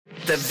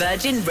the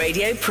Virgin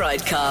Radio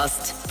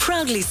Pridecast,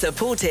 proudly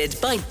supported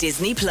by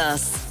Disney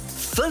Plus.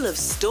 Full of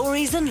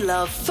stories and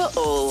love for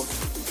all.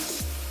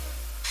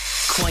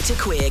 Quite a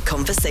Queer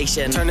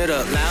Conversation. Turn it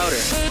up louder.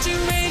 Virgin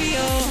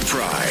Radio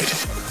Pride.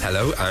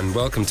 Hello and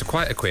welcome to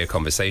Quite a Queer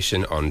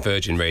Conversation on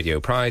Virgin Radio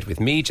Pride with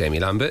me,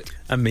 Jamie Lambert.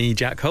 And me,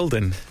 Jack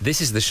Holden.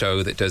 This is the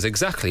show that does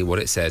exactly what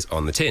it says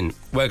on the tin.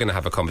 We're going to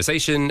have a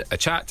conversation, a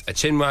chat, a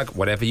chinwag,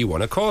 whatever you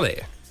want to call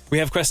it. We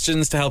have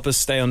questions to help us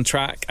stay on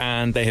track,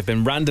 and they have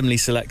been randomly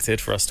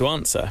selected for us to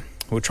answer.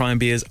 We'll try and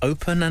be as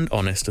open and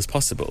honest as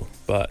possible.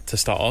 But to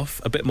start off,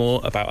 a bit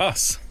more about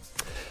us.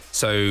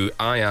 So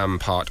I am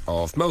part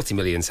of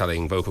multi-million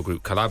selling vocal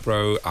group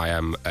Calabro. I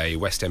am a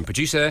West End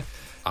producer.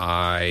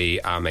 I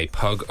am a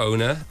pug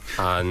owner,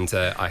 and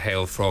I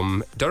hail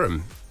from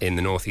Durham in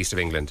the northeast of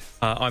England.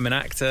 I'm an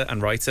actor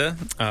and writer.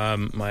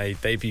 My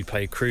debut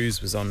play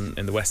Cruise was on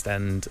in the West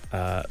End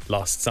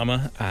last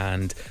summer,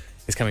 and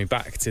is coming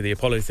back to the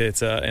Apollo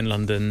Theatre in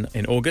London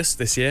in August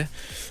this year.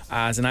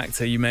 As an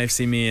actor, you may have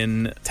seen me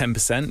in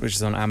 10%, which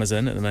is on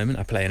Amazon at the moment.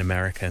 I play an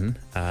American,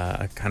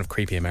 a kind of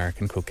creepy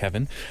American called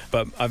Kevin.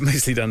 But I've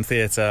mostly done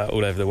theatre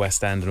all over the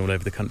West End and all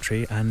over the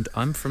country, and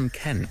I'm from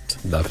Kent.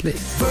 Lovely.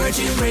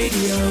 Virgin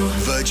Radio.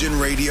 Virgin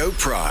Radio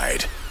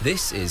Pride.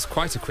 This is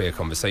Quite a Queer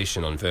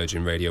Conversation on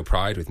Virgin Radio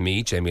Pride with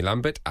me, Jamie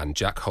Lambert, and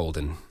Jack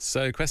Holden.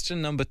 So question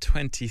number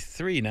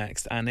 23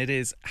 next, and it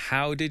is,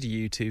 how did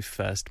you two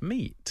first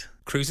meet?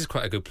 Cruise is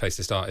quite a good place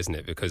to start, isn't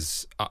it?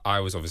 Because I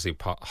was obviously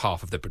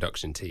half of the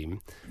production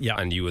team, yeah,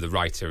 and you were the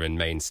writer and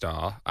main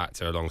star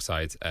actor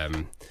alongside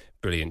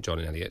brilliant John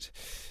and Elliot,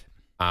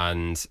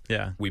 and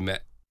yeah, we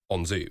met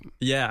on Zoom.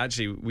 Yeah,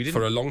 actually, we didn't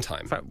for a long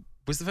time. In fact,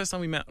 was the first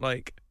time we met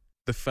like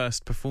the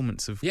first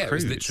performance of Cruise? It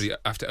was literally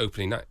after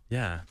opening night.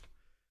 Yeah.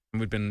 And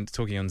we'd been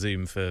talking on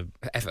Zoom for...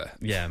 Ever.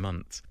 Yeah,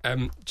 months.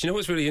 Do you know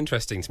what's really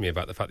interesting to me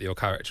about the fact that your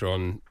character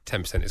on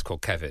 10% is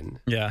called Kevin?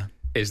 Yeah.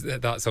 Is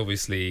that that's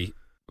obviously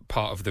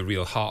part of the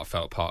real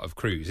heartfelt part of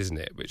Cruise, isn't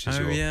it? Which is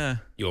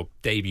your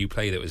debut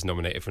play that was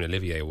nominated for an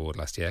Olivier Award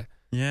last year.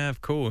 Yeah, of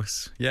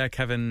course. Yeah,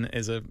 Kevin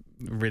is a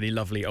really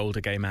lovely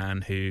older gay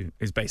man who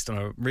is based on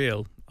a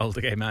real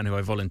older gay man who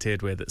I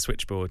volunteered with at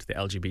Switchboard, the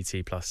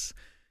LGBT plus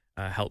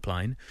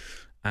helpline.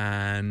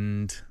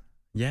 And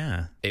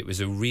yeah. It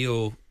was a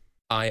real...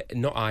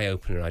 not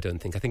eye-opener, I don't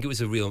think. I think it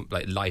was a real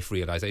life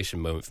realisation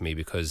moment for me,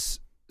 because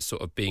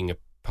sort of being a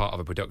part of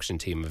a production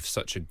team of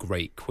such a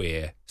great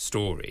queer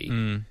story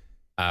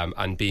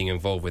and being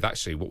involved with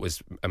actually what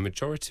was a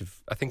majority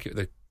of... I think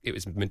it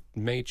was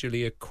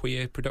majorly a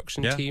queer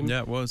production team.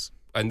 Yeah, it was.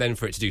 And then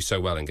for it to do so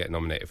well and get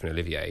nominated for an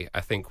Olivier, I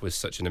think was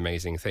such an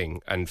amazing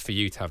thing. And for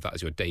you to have that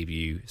as your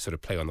debut sort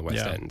of play on the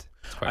West End,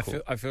 it's quite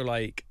cool. I feel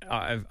like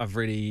I've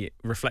really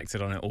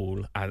reflected on it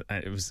all.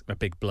 It was a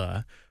big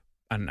blur.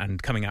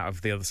 And coming out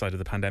of the other side of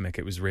the pandemic,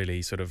 it was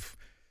really sort of...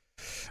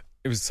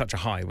 It was such a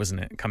high, wasn't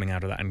it? Coming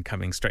out of that and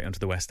coming straight onto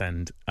the West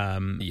End.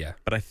 Yeah.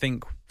 But I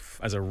think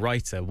as a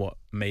writer, what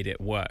made it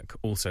work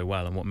also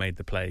well and what made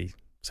the play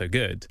so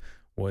good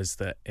was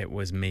that it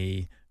was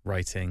me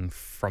writing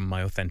from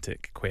my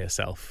authentic queer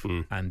self.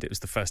 And it was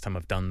the first time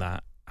I've done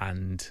that.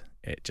 And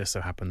it just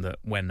so happened that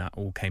when that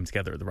all came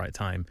together at the right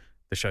time,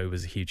 the show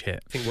was a huge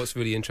hit. I think what's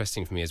really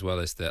interesting for me as well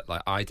is that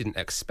I didn't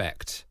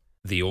expect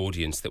the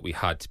audience that we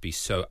had to be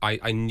so...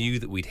 I knew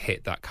that we'd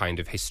hit that kind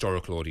of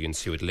historical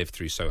audience who had lived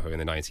through Soho in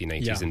the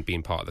 1980s and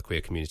been part of the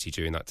queer community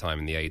during that time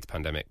in the AIDS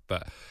pandemic.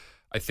 But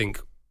I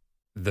think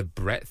the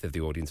breadth of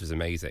the audience was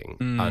amazing.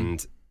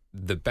 And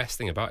the best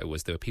thing about it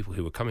was there were people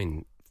who were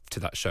coming to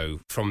that show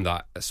from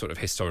that sort of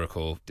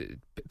historical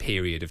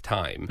period of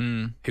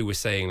time who were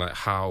saying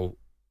how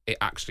it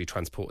actually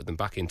transported them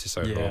back into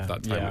Soho of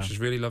that time, which was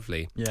really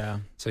lovely. Yeah.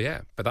 So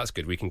yeah, but that's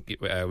good. We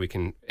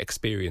can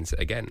experience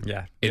it again.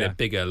 Yeah. In a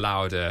bigger,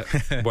 louder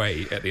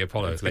way at the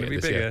Apollo later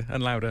this year. Bigger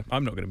and louder.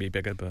 I'm not going to be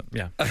bigger, but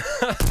yeah.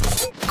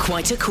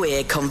 Quite a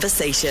Queer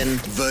Conversation.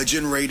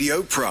 Virgin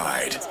Radio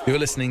Pride. You're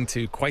listening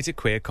to Quite a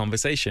Queer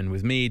Conversation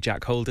with me,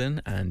 Jack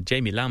Holden, and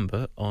Jamie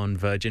Lambert on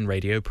Virgin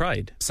Radio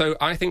Pride. So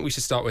I think we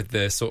should start with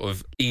the sort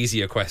of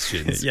easier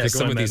questions, because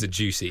some of these are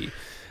juicy.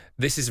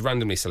 This is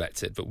randomly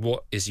selected, but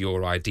what is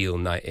your ideal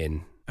night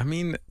in? I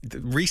mean,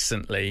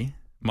 recently,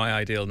 my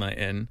ideal night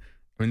in,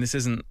 this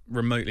isn't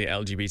remotely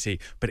LGBT,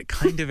 but it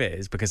kind of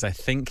is, because I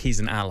think he's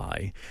an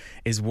ally,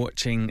 is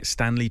watching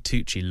Stanley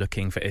Tucci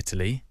Looking for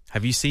Italy.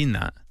 Have you seen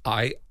that?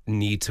 I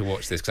need to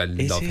watch this because I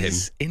love him. It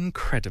is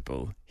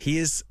incredible. He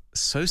is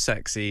so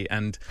sexy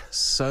and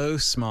so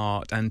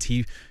smart, and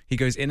he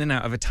goes in and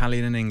out of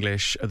Italian and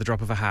English at the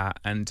drop of a hat,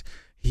 and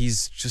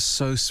he's just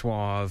so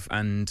suave,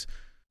 and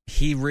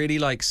he really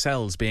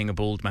sells being a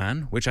bald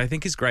man, which I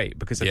think is great,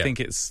 because I think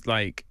it's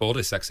bald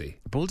is sexy.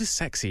 Bald is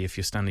sexy if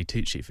you're Stanley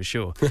Tucci, for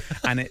sure.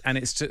 and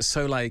it's just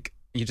so I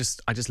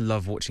just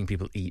love watching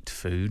people eat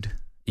food.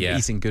 Yeah.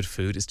 Eating good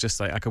food. It's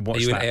just I could watch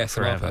that. Are you an ASMR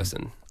forever.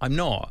 person? I'm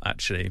not,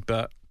 actually,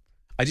 but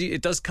I do.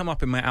 It does come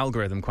up in my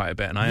algorithm quite a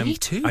bit, and Me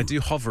too. I do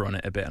hover on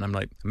it a bit, and I'm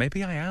like,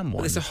 maybe I am one.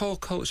 Well, there's a whole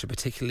culture,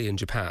 particularly in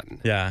Japan.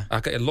 Yeah. I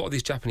get a lot of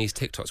these Japanese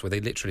TikToks where they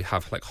literally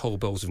have whole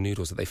bowls of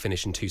noodles that they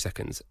finish in 2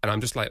 seconds, and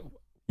I'm just like,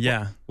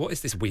 Yeah. What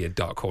is this weird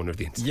dark corner of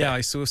the internet? Yeah,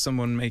 I saw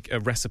someone make a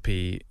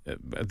recipe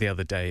the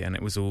other day, and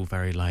it was all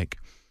very like,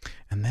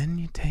 and then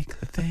you take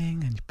the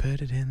thing and you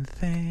put it in the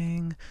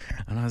thing,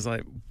 and I was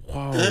like,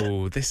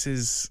 whoa, this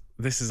is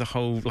a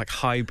whole like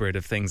hybrid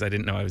of things I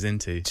didn't know I was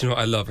into. Do you know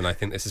what I love? And I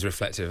think this is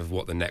reflective of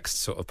what the next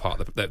sort of part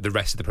of the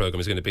rest of the program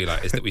is going to be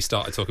like, is that we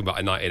started talking about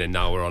a night in and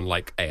now we're on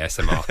like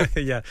ASMR.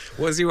 Yeah.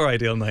 What's your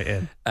ideal night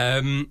in?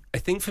 I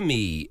think for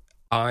me,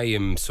 I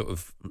am sort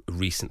of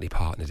recently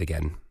partnered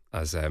again.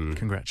 As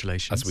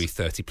congratulations, as we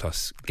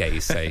 30+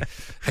 gays say.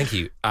 Thank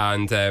you.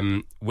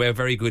 And we're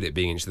very good at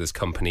being in each other's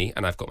company,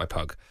 and I've got my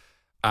pug,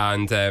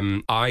 and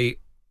I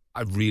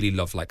really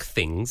love like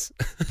things.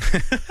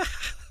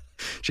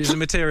 She's a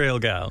material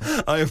girl.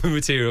 I am a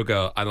material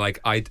girl, and like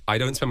I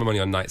don't spend my money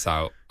on nights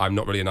out. I'm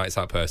not really a nights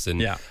out person.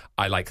 Yeah.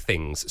 I like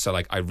things. So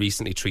like I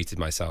recently treated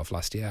myself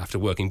last year after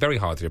working very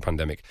hard through a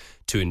pandemic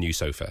to a new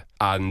sofa.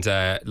 And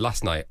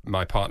last night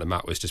my partner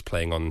Matt was just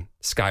playing on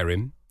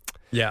Skyrim.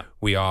 Yeah.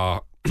 We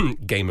are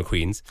gamer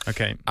queens.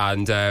 Okay.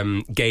 And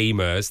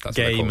gamers, that's what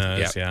they're called.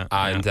 Gamers, yeah.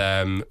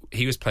 And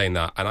he was playing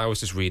that, and I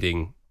was just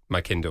reading my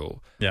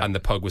Kindle, and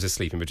the pug was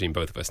asleep in between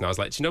both of us. And I was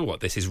like, do you know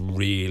what? This is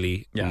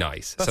really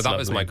nice. So that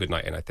was my good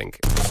night in, I think.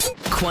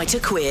 Quite a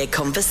Queer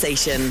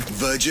Conversation.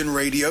 Virgin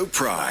Radio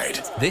Pride.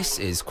 This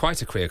is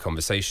Quite a Queer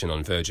Conversation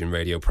on Virgin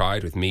Radio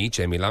Pride with me,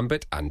 Jamie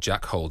Lambert, and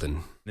Jack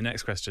Holden. The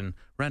next question,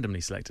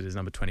 randomly selected, is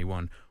number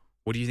 21.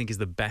 What do you think is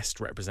the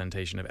best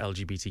representation of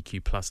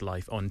LGBTQ plus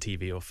life on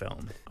TV or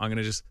film? I'm going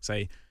to just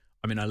say,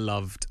 I mean, I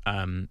loved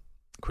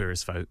Queer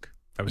as Folk.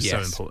 That was so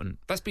important.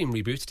 That's being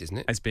rebooted, isn't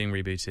it? It's being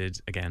rebooted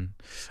again.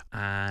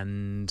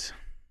 And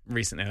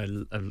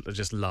recently I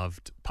just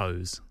loved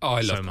Pose. Oh,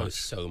 I love Pose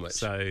so much.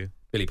 So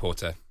Billy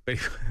Porter.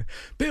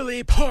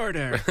 Billy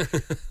Porter!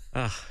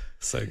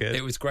 So good.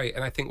 It was great.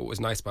 And I think what was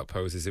nice about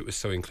Pose is it was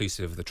so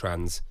inclusive of the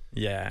trans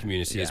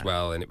community as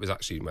well. And it was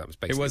actually, it was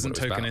basically it wasn't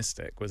what it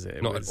tokenistic, was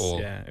it? Not at all.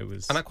 Yeah, it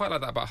was. And I quite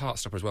like that about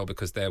Heartstopper as well,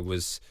 because there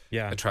was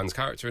a trans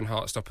character in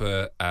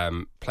Heartstopper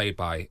played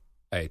by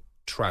a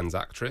trans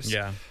actress.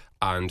 Yeah.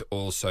 And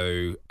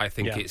also, I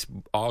think it's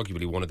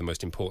arguably one of the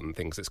most important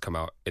things that's come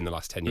out in the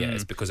last 10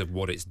 years because of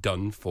what it's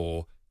done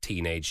for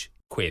teenage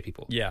queer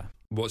people. Yeah.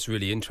 What's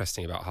really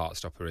interesting about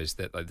Heartstopper is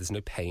that like, there's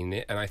no pain in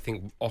it. And I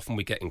think often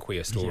we get in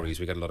queer stories,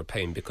 we get a lot of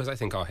pain because I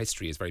think our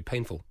history is very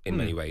painful in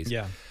many ways.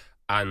 Yeah.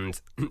 And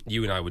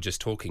you and I were just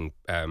talking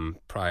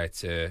prior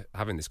to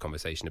having this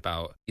conversation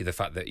about the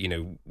fact that, you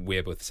know,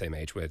 we're both the same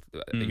age.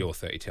 You're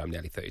 32, I'm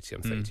nearly 32,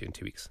 I'm 32 in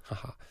 2 weeks.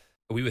 Haha.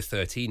 We were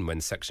 13 when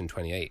Section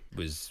 28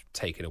 was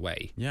taken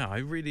away. Yeah, I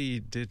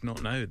really did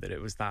not know that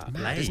it was that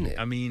mad, late. Isn't it?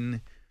 I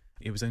mean,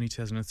 it was only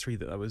 2003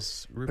 that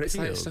was repealed. But it's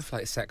like stuff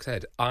like sex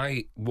ed.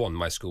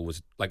 My school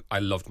was like, I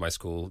loved my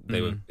school.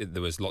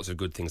 There was lots of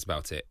good things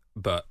about it,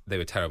 but they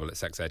were terrible at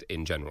sex ed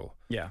in general.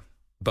 Yeah.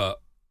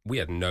 But we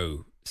had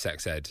no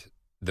sex ed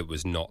that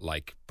was not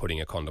like putting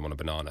a condom on a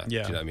banana.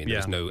 Yeah. Do you know what I mean? Yeah. There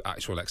was no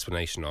actual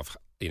explanation of,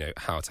 you know,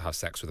 how to have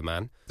sex with a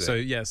man.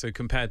 So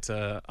compared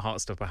to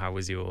Heartstopper, how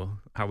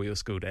were your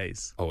school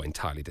days? Oh,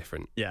 entirely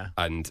different. Yeah.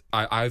 And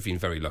I've been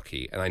very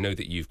lucky, and I know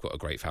that you've got a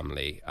great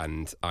family,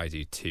 and I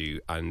do too.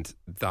 And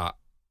that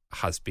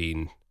has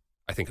been,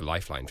 I think, a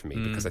lifeline for me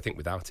because I think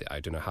without it,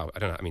 I don't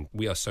know. I mean,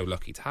 we are so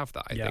lucky to have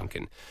that, I think.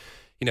 And,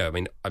 you know, I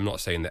mean, I'm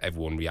not saying that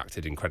everyone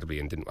reacted incredibly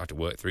and didn't have to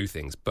work through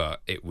things,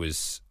 but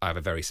I have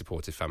a very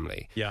supportive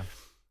family. Yeah.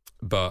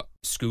 But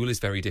school is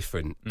very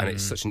different, and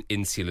it's such an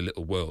insular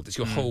little world. It's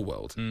your whole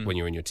world when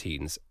you're in your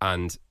teens.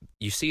 And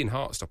you see in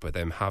Heartstopper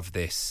them have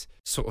this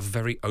sort of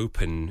very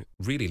open,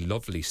 really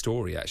lovely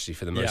story, actually,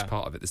 for the most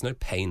part of it. There's no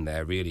pain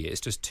there, really. It's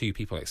just two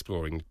people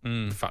exploring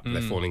the fact that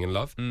they're falling in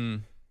love.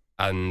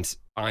 And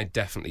I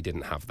definitely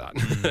didn't have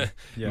that.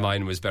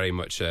 Mine was very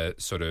much a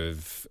sort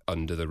of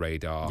under the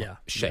radar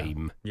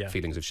shame,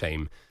 feelings of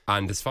shame.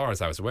 And as far as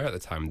I was aware at the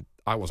time,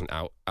 I wasn't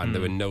out, and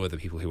there were no other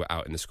people who were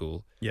out in the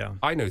school. Yeah,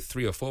 I know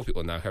 3 or 4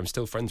 people now who I'm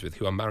still friends with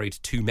who are married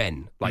to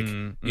men. Like,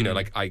 you know,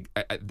 like I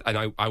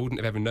wouldn't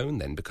have ever known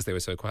then because they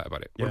were so quiet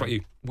about it. What about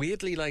you?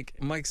 Weirdly, like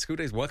my school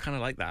days were kind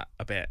of like that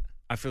a bit.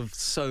 I feel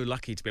so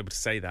lucky to be able to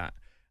say that,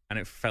 and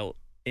it felt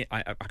it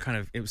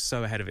was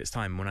so ahead of its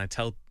time. When I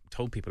told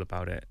people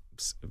about it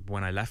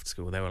when I left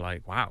school, they were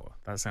like, "Wow,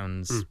 that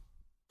sounds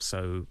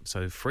so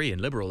free and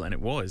liberal," and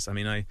it was. I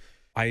mean,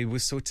 I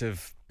was sort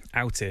of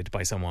outed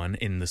by someone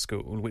in the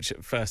school, which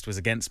at first was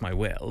against my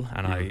will,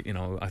 and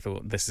I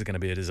thought this is going to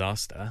be a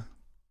disaster,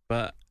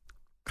 but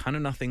kind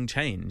of nothing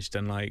changed,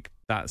 and like,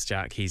 that's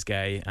Jack, he's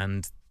gay,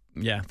 and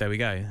yeah, there we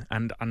go.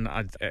 And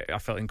I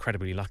felt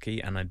incredibly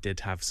lucky, and I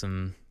did have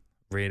some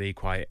really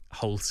quite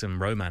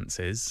wholesome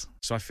romances,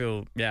 so I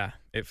feel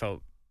it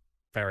felt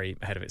very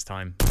ahead of its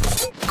time.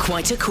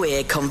 Quite a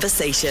Queer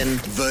Conversation.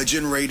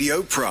 Virgin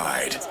Radio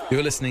Pride.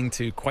 You're listening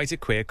to Quite a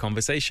Queer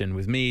Conversation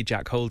with me,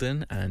 Jack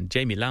Holden, and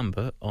Jamie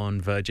Lambert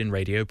on Virgin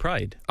Radio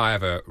Pride. I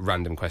have a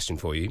random question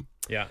for you.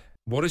 Yeah.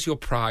 What is your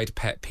pride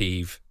pet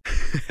peeve?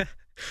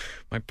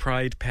 My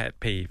pride pet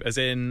peeve, as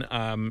in,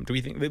 do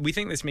we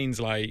think this means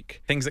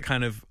like things that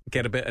kind of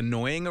get a bit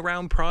annoying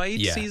around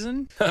Pride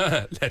season?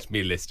 Let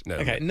me list. No.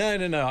 Okay,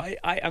 no.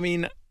 I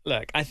mean,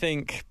 look, I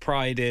think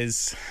Pride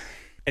is.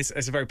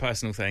 It's a very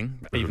personal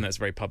thing, even though it's a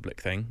very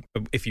public thing.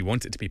 If you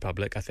want it to be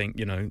public, I think,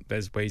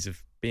 there's ways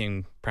of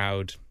being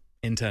proud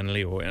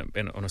internally or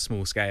on a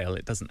small scale.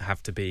 It doesn't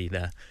have to be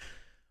the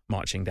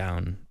marching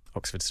down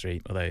Oxford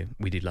Street, although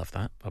we do love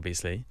that,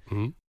 obviously.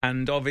 Mm-hmm.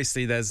 And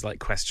obviously there's like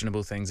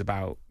questionable things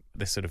about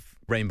this sort of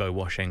rainbow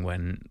washing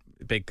when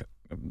big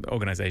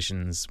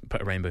organisations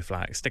stick a rainbow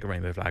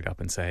flag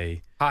up and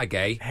say, "Hi,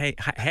 gay."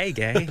 Hey,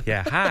 gay.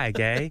 Yeah, hi,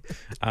 gay.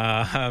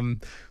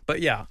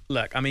 But yeah,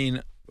 look, I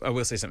mean, I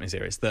will say something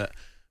serious, that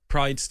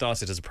Pride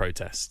started as a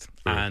protest,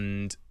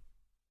 and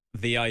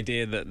the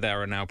idea that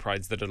there are now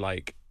Prides that are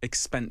like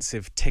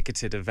expensive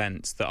ticketed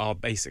events that are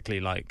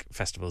basically like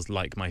festivals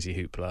like Mighty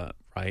Hoopla,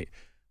 right?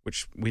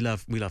 Which we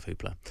love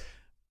Hoopla.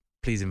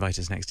 Please invite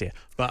us next year.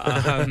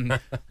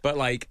 But but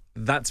like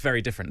that's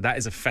very different. That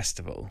is a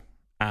festival,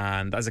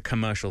 and that's a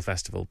commercial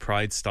festival.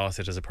 Pride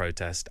started as a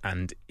protest,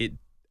 and it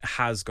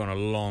has gone a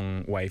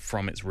long way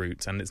from its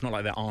roots, and it's not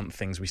like there aren't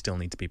things we still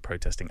need to be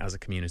protesting as a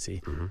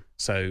community.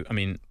 So I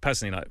mean,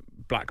 personally, like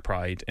Black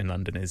Pride in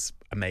London is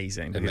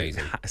amazing. It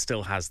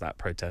still has that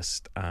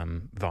protest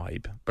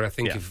vibe. But I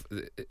think if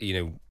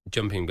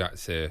jumping back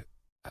to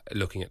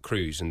looking at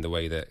Crews and the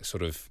way that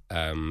sort of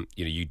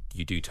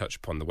you do touch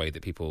upon the way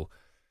that people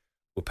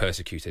were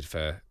persecuted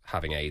for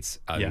having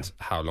AIDS and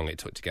how long it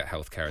took to get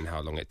healthcare and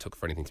how long it took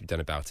for anything to be done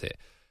about it,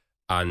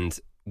 and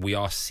we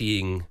are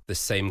seeing the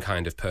same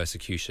kind of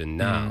persecution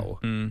now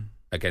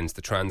against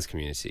the trans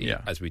community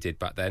as we did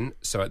back then.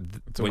 So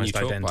when you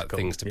talk about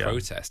things to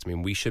protest, I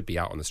mean, we should be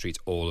out on the streets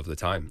all of the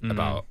time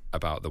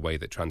about the way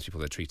that trans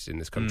people are treated in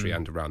this country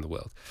and around the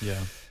world.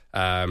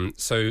 I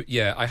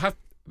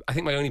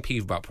think my only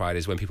peeve about Pride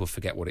is when people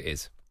forget what it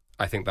is.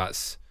 I think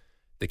that's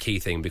the key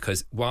thing,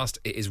 because whilst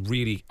it is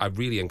really, I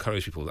really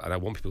encourage people, and I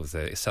want people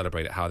to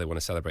celebrate it how they want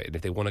to celebrate it. And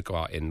if they want to go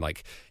out in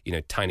like,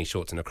 tiny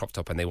shorts and a crop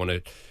top and they want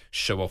to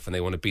show off and they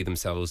want to be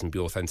themselves and be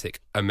authentic,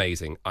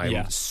 amazing. I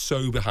am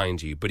so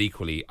behind you. But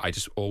equally, I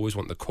just always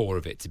want the core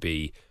of it to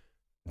be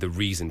the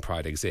reason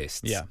Pride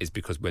exists is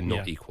because we're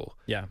not equal.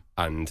 Yeah.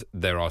 And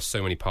there are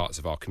so many parts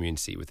of our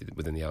community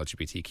within the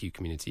LGBTQ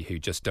community who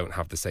just don't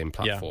have the same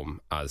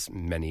platform as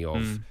many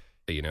of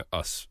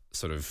us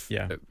sort of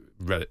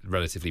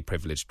relatively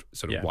privileged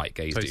sort of white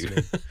gays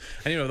do.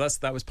 And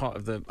that was part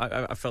of the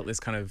I felt this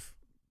kind of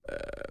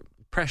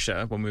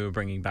pressure when we were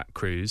bringing back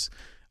Crews,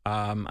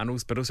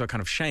 but also a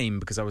kind of shame,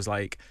 because I was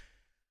like,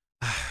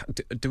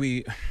 do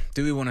we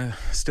want to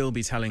still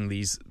be telling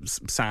these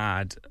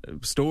sad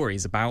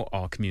stories about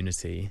our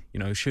community?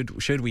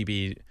 Should we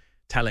be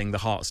telling the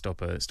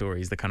Heartstopper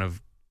stories, the kind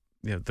of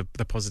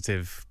the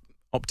positive,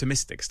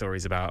 optimistic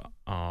stories about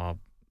our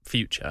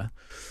future?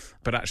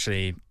 But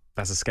actually,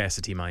 that's a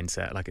scarcity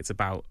mindset. Like, it's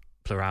about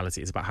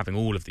plurality. It's about having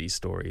all of these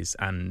stories,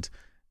 and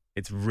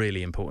it's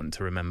really important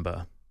to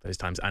remember those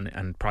times.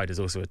 And Pride is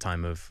also a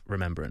time of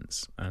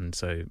remembrance. And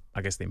so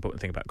I guess the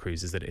important thing about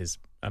Crews is that it is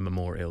a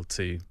memorial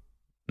to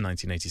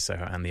 1980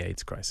 Soho and the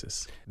AIDS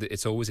crisis.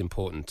 It's always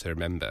important to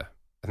remember.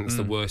 I think that's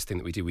the worst thing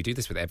that we do. We do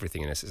this with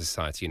everything in a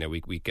society.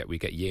 We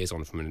get years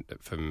on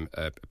from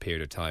a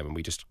period of time, and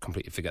we just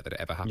completely forget that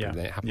it ever happened. And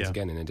then it happens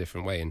again in a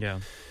different way.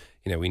 And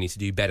we need to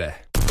do better.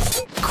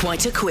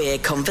 Quite a Queer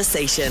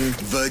Conversation.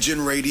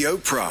 Virgin Radio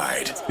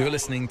Pride. You're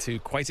listening to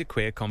Quite a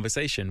Queer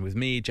Conversation with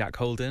me, Jack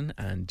Holden,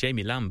 and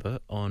Jamie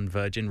Lambert on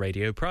Virgin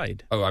Radio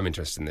Pride. Oh, I'm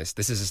interested in this.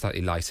 This is a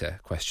slightly lighter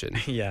question.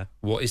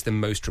 What is the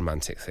most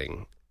romantic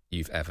thing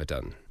you've ever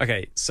done?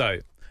 Okay, so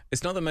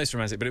it's not the most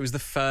romantic, but it was the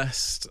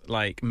first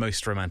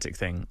most romantic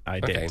thing I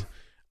did.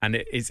 And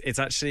it's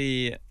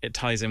actually, it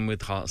ties in with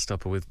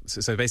Heartstopper.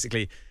 So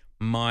basically,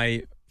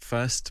 my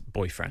first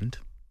boyfriend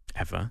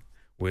ever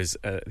was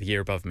the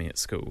year above me at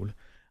school,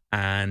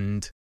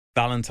 and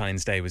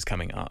Valentine's Day was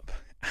coming up,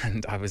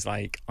 and I was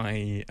like,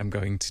 I am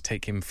going to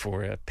take him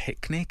for a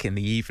picnic in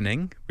the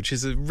evening, which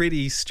is a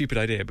really stupid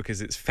idea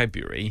because it's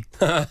February,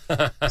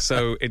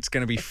 so it's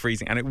going to be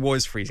freezing, and it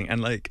was freezing,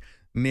 and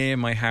near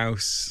my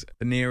house,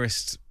 the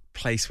nearest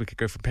place we could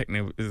go for a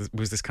picnic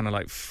was this kind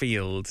of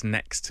field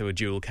next to a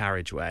dual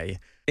carriageway.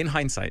 In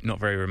hindsight, not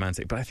very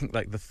romantic, but I think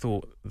the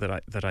thought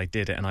that I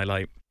did it,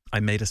 and I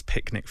made us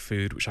picnic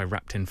food, which I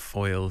wrapped in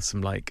foil,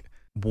 some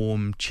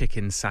warm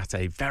chicken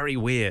satay, very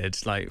weird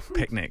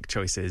picnic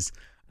choices.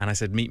 And I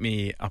said, meet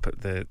me up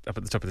at the top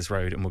of this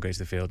road and we'll go to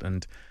the field.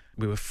 And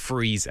we were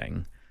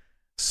freezing,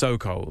 so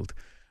cold.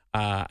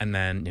 And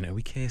then,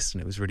 we kissed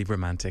and it was really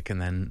romantic. And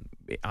then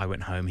I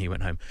went home, he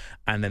went home.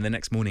 And then the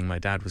next morning, my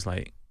dad was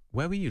like,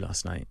 where were you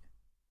last night?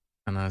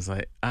 And I was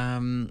like, I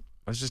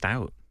was just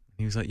out.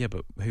 He was like, yeah,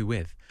 but who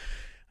with?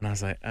 And I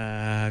was like,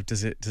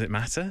 does it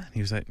matter? And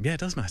he was like, yeah,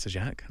 it does matter,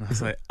 Jack. And I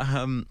was like,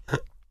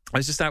 I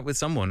was just out with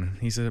someone.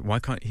 He said, why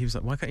can't you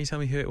tell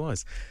me who it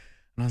was?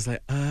 And I was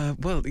like,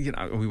 well,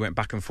 we went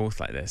back and forth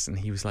like this. And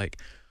he was like,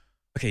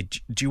 okay,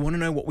 do you want to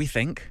know what we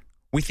think?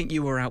 We think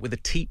you were out with a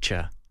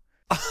teacher.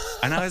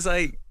 And I was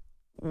like,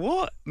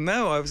 what?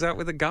 No, I was out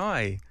with a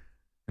guy.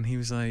 And he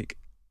was like,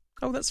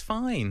 oh, that's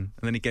fine.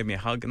 And then he gave me a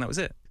hug and that was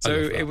it. So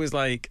it was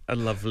like a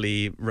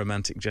lovely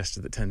romantic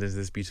gesture that turned into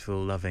this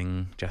beautiful,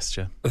 loving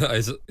gesture.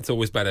 It's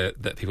always better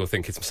that people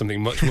think it's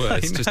something much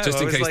worse,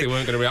 just in case they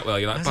weren't going to react well.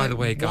 You're like, by the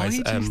way, guys.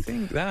 Why do you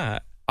think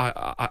that?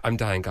 I'm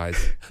dying, guys.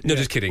 No,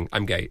 just kidding.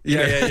 I'm gay.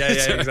 Yeah,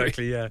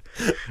 exactly, yeah.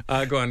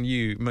 Go on,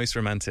 you, most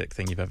romantic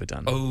thing you've ever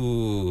done.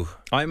 Oh.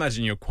 I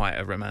imagine you're quite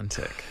a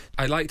romantic.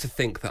 I like to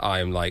think that I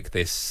am like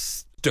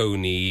this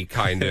stony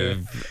kind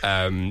of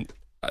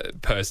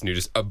person who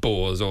just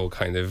abhors all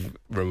kind of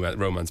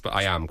romance, but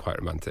I am quite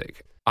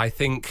romantic. I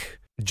think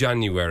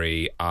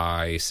January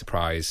I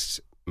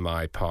surprised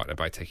my partner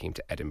by taking him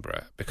to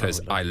Edinburgh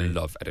because I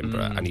love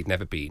Edinburgh and he'd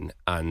never been.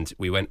 And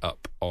we went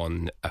up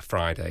on a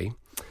Friday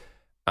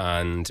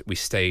and we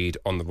stayed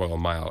on the Royal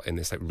Mile in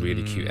this like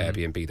really cute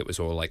Airbnb that was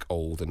all like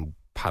old and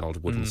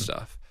panelled wooden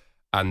stuff.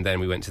 And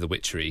then we went to the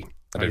Witchery.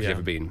 I don't know if you've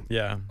ever been.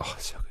 Yeah. Oh,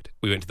 so good.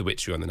 We went to the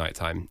Witchery on the night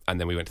time, and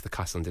then we went to the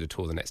castle and did a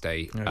tour the next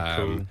day.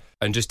 Cool.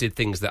 And just did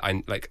things that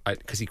I like,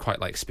 because he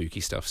quite likes spooky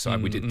stuff. So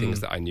we did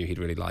things that I knew he'd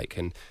really like.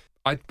 And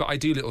but I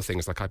do little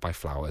things, like I buy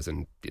flowers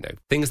and,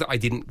 things that I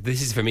didn't,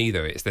 this is for me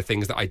though, it's the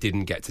things that I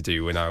didn't get to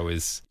do when I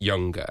was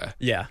younger.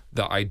 Yeah.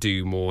 That I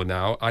do more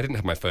now. I didn't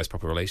have my first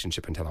proper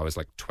relationship until I was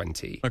like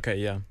 20. Okay,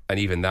 yeah. And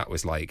even that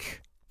was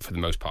like, for the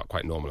most part,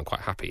 quite normal and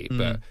quite happy.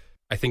 But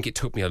I think it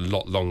took me a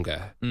lot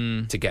longer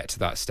to get to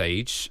that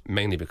stage,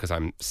 mainly because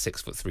I'm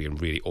 6'3"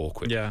 and really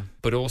awkward. Yeah.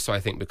 But also I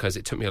think because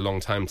it took me a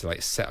long time to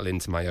like settle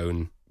into my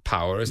own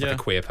power as like a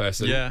queer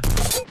person. Yeah.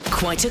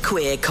 Quite a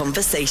Queer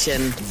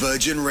Conversation.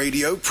 Virgin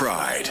Radio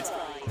Pride.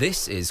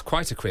 This is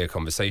Quite a Queer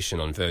Conversation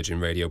on Virgin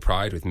Radio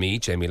Pride with me,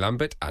 Jamie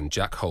Lambert, and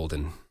Jack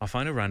Holden. Our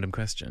final random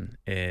question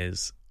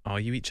is, are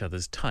you each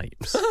other's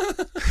types? Do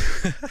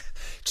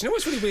you know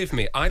what's really weird for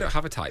me? I don't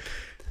have a type.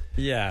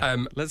 Yeah.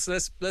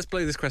 Let's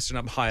blow this question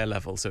up higher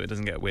level so it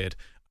doesn't get weird.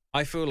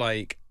 I feel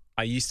like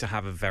I used to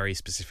have a very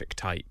specific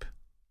type,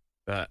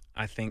 but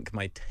I think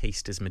my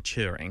taste is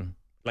maturing.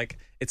 Like,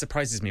 it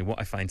surprises me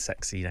what I find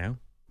sexy now.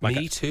 Like,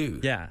 me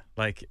too. Yeah.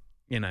 Like,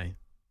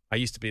 I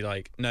used to be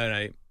like,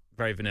 no,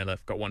 very vanilla,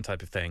 got one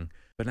type of thing.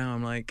 But now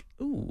I'm like,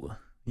 ooh,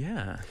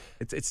 yeah.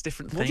 It's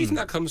different things. What do you think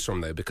that comes from,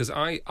 though? Because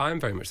I'm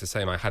very much the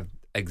same.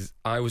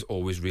 I was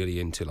always really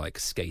into like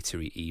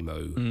skatery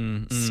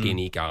emo,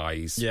 skinny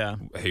guys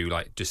who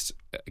like just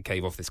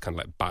gave off this kind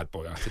of like bad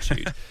boy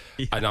attitude.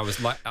 And I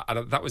was like,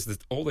 that was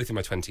all the way through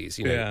my 20s,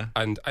 Yeah.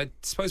 And I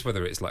suppose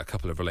whether it's like a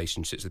couple of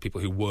relationships with people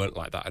who weren't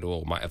like that at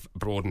all might have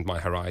broadened my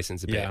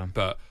horizons a bit. Yeah.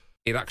 But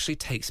it actually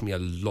takes me a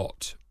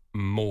lot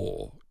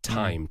more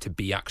time to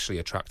be actually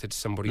attracted to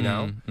somebody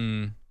now.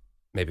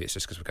 Maybe it's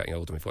just because we're getting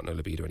older and we've got no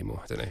libido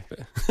anymore. I don't know.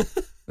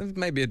 But There's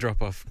maybe a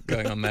drop-off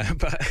going on there.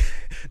 But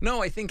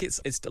no, I think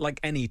it's like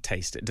any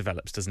taste, it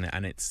develops, doesn't it?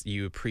 And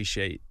you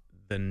appreciate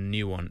the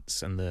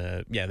nuance and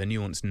the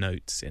nuanced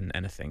notes in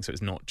anything. So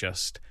it's not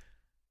just,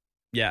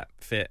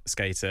 fit,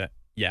 skater,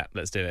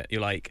 let's do it.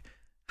 You're like,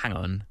 hang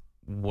on,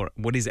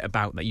 what is it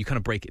about that? You kind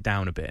of break it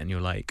down a bit and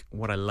you're like,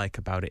 what I like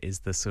about it is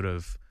the sort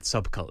of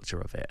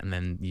subculture of it. And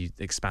then you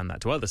expand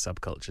that to other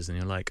subcultures and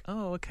you're like,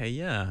 oh, okay,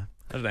 yeah.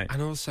 I don't know.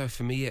 And also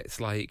for me,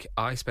 it's like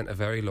I spent a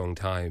very long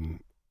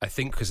time, I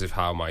think because of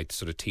how my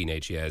sort of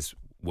teenage years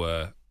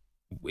were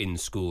in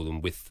school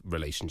and with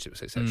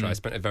relationships, etc. I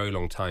spent a very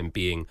long time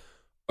being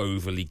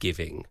overly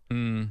giving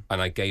and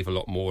I gave a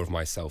lot more of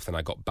myself than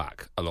I got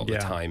back a lot of the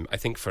time. I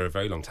think for a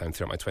very long time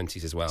throughout my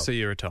 20s as well. So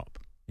you're a top.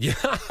 Yeah,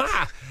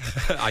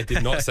 I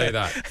did not say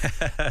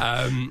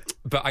that.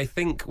 But I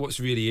think what's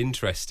really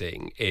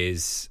interesting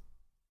is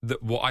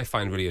that what I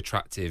find really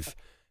attractive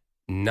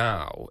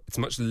now, it's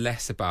much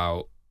less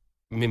about,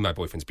 my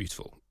boyfriend's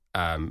beautiful,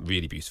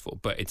 really beautiful,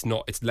 but it's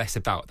less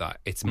about that.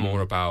 It's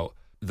more about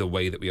the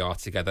way that we are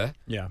together.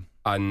 Yeah.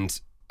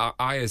 And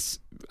I as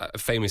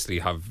famously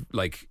have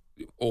like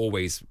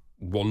always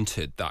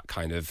wanted that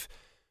kind of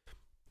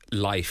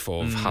life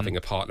of having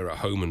a partner at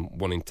home and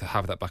wanting to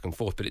have that back and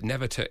forth, but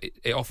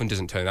it often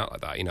doesn't turn out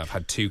like that. I've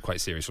had 2 quite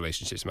serious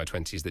relationships in my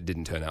 20s that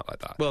didn't turn out like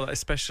that. Well,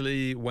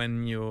 especially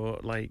when you're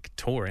like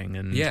touring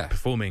and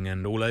performing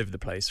and all over the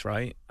place,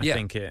 right? I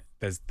think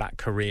there's that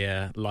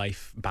career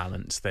life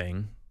balance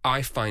thing.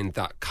 I find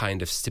that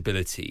kind of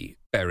stability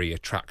very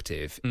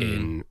attractive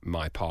in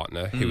my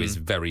partner, who is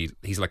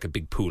he's like a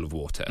big pool of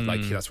water.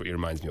 Like that's what he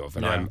reminds me of.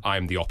 And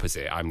I'm the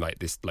opposite. I'm like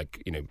this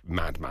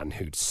madman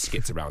who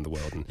skids around the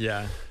world.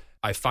 And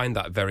I find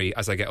that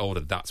as I get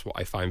older, that's what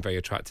I find very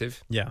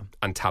attractive. Yeah.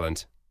 And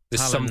talent.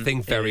 There's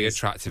something very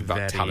attractive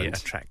about talent. Very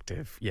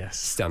attractive, yes.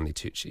 Stanley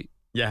Tucci.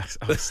 Yes,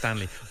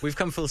 Stanley. We've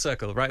come full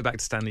circle, right back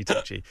to Stanley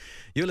Tucci.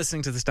 You're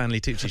listening to the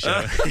Stanley Tucci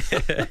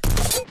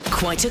Show.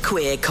 Quite a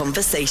Queer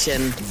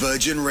Conversation.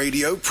 Virgin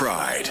Radio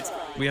Pride.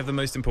 We have the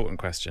most important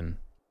question.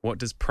 What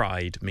does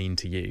pride mean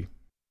to you?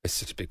 It's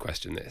such a big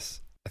question,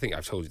 this. I think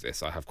I've told you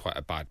this. I have quite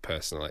a bad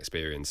personal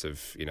experience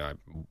of,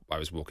 I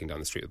was walking down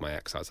the street with my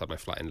ex outside my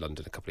flat in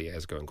London a couple of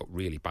years ago and got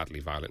really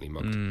violently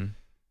mugged.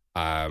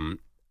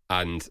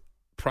 And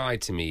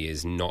pride to me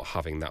is not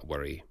having that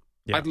worry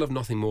Yeah. I'd love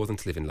nothing more than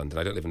to live in London.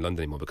 I don't live in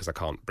London anymore because I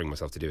can't bring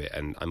myself to do it,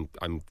 and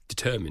I'm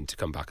determined to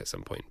come back at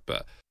some point.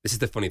 But this is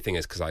the funny thing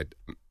is because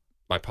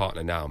my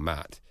partner now,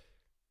 Matt,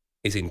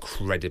 is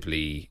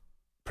incredibly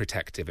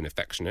protective and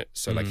affectionate.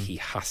 So like he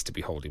has to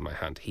be holding my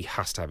hand. He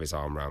has to have his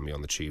arm around me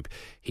on the tube.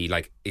 He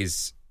like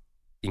is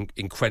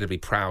incredibly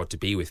proud to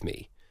be with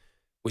me,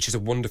 which is a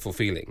wonderful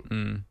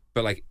feeling.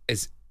 But like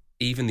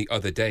even the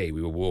other day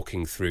we were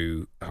walking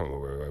through,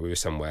 we were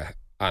somewhere,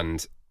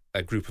 and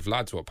a group of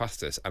lads walked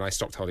past us, and I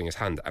stopped holding his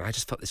hand, and I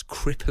just felt this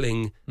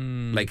crippling,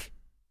 like,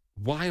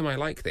 why am I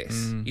like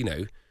this? You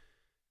know,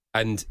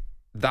 and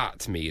that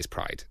to me is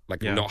pride,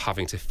 like not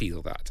having to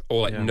feel that,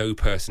 or like no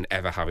person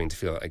ever having to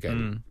feel that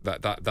again.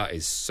 That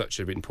is such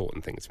an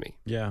important thing to me.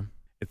 Yeah,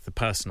 it's the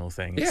personal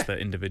thing, it's the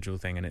individual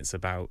thing, and it's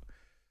about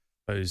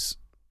those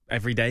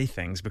everyday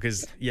things.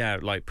 Because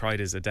like Pride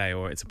is a day,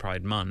 or it's a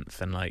Pride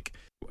month, and like,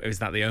 is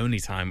that the only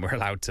time we're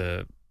allowed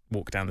to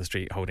walk down the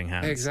street holding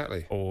hands?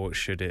 Exactly. Or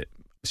should it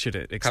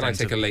extend? Can I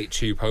take a late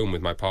tube home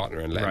with my partner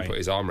and let him put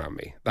his arm around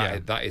me?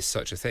 That is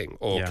such a thing.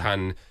 Or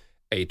can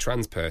a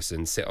trans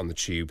person sit on the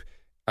tube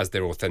as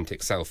their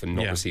authentic self and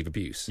not receive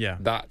abuse?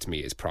 That to me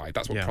is pride.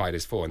 That's what pride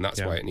is for, and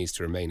that's why it needs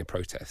to remain a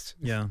protest.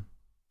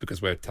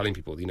 Because we're telling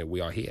people, you know,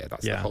 we are here.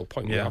 That's the whole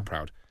point. We are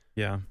proud.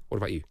 What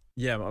about you?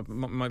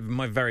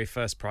 My very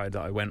first Pride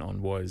that I went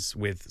on was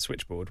with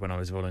Switchboard when I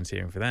was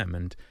volunteering for them,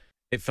 and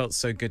it felt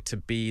so good to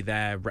be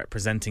there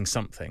representing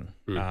something,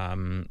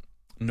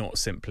 not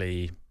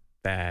simply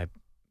there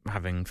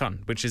having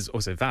fun, which is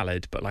also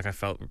valid, but like I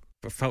felt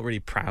really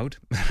proud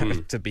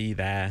to be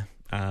there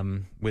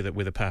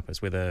with a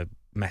purpose, with a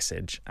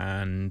message.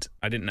 And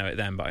I didn't know it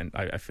then, but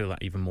I feel that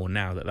even more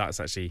now, that that's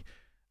actually,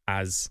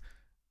 as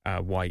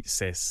white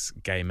cis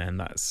gay men,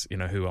 that's, you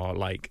know, who are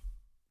like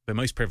the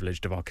most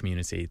privileged of our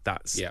community,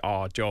 that's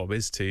our job,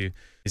 is to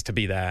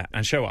be there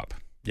and show up.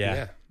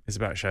 It's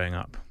about showing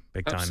up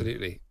big time.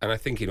 Absolutely. And I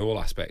think in all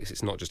aspects,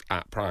 it's not just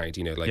at Pride,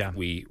 you know, like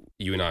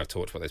you and I have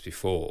talked about this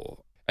before.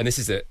 And this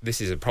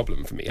is a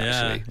problem for me,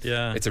 actually.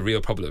 It's a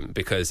real problem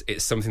because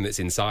it's something that's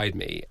inside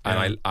me.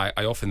 And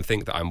I often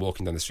think that I'm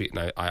walking down the street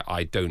and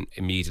I don't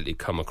immediately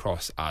come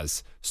across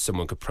as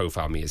someone could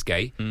profile me as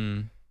gay.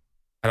 And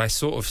I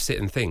sort of sit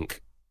and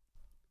think,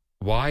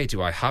 why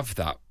do I have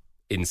that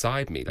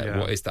inside me? Like,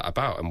 what is that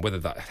about? And whether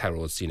that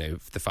heralds, you know,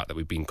 the fact that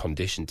we've been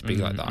conditioned to be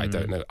like that, I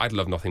don't know. I'd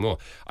love nothing more.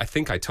 I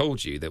think I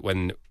told you that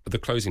when the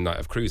closing night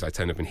of Cruise, I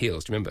turned up in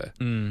heels. Do you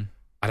remember?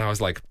 And I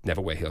was like,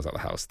 never wear heels out the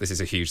house. This is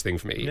a huge thing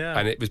for me.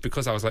 And it was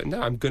because I was like,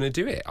 no, I'm going to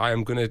do it.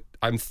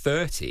 I'm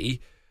 30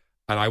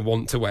 and I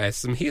want to wear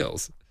some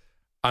heels.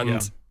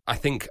 And I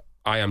think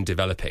I am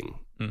developing.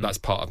 That's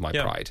part of my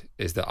pride,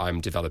 is that I'm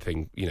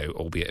developing, you know,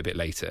 albeit a bit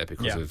later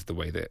because of the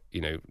way that,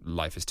 you know,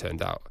 life has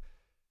turned out.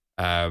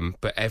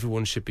 But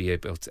everyone should be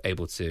able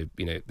to,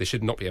 you know, there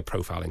should not be a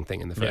profiling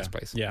thing in the first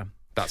place.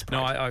 That's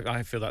pride. No,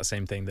 I feel that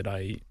same thing,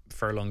 that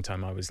for a long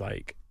time, I was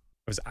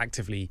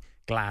actively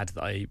glad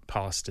that I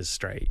passed as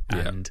straight,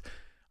 and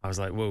I was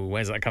like, whoa,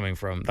 where's that coming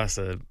from? That's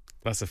a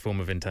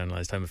form of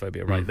internalized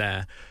homophobia right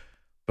there.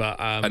 But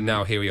and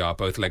now here we are,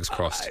 both legs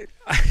crossed,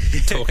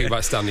 talking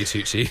about Stanley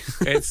Tucci.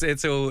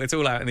 it's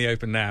all out in the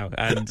open now,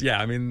 and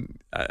I mean,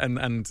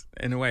 and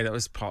in a way that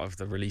was part of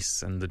the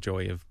release and the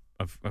joy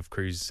of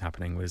Cruise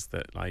happening, was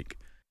that like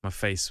my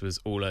face was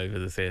all over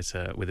the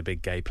theatre with a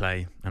big gay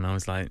play, and I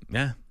was like,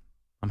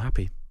 I'm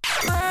happy.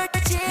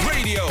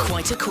 Radio.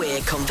 Quite a queer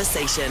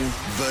conversation.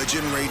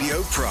 Virgin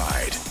Radio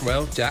Pride.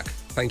 Well, Jack,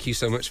 thank you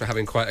so much for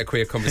having quite a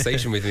queer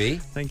conversation with me.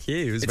 Thank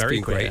you. It's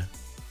very queer.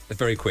 Great.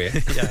 Very queer.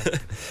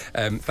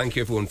 Thank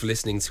you everyone for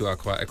listening to our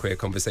Quite a Queer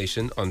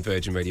Conversation on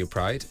Virgin Radio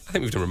Pride. I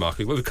think we've done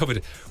remarkably well.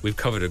 We've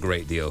covered a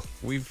great deal.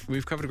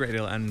 We've covered a great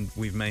deal, and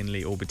we've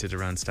mainly orbited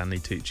around Stanley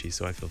Tucci,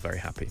 so I feel very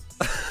happy.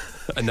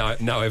 And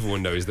now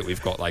everyone knows that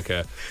we've got like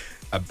a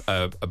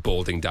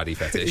balding daddy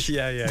fetish.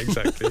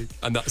 Exactly.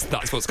 And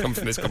that's what's come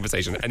from this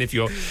conversation. And if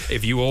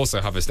you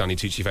also have a Stanley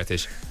Tucci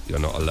fetish, you're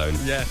not alone.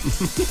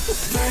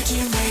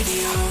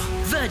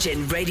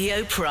 Virgin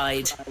Radio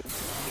Pride.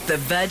 The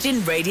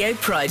Virgin Radio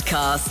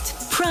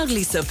Pridecast.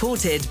 Proudly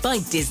supported by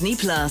Disney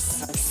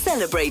Plus.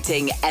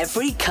 Celebrating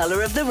every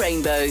colour of the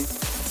rainbow.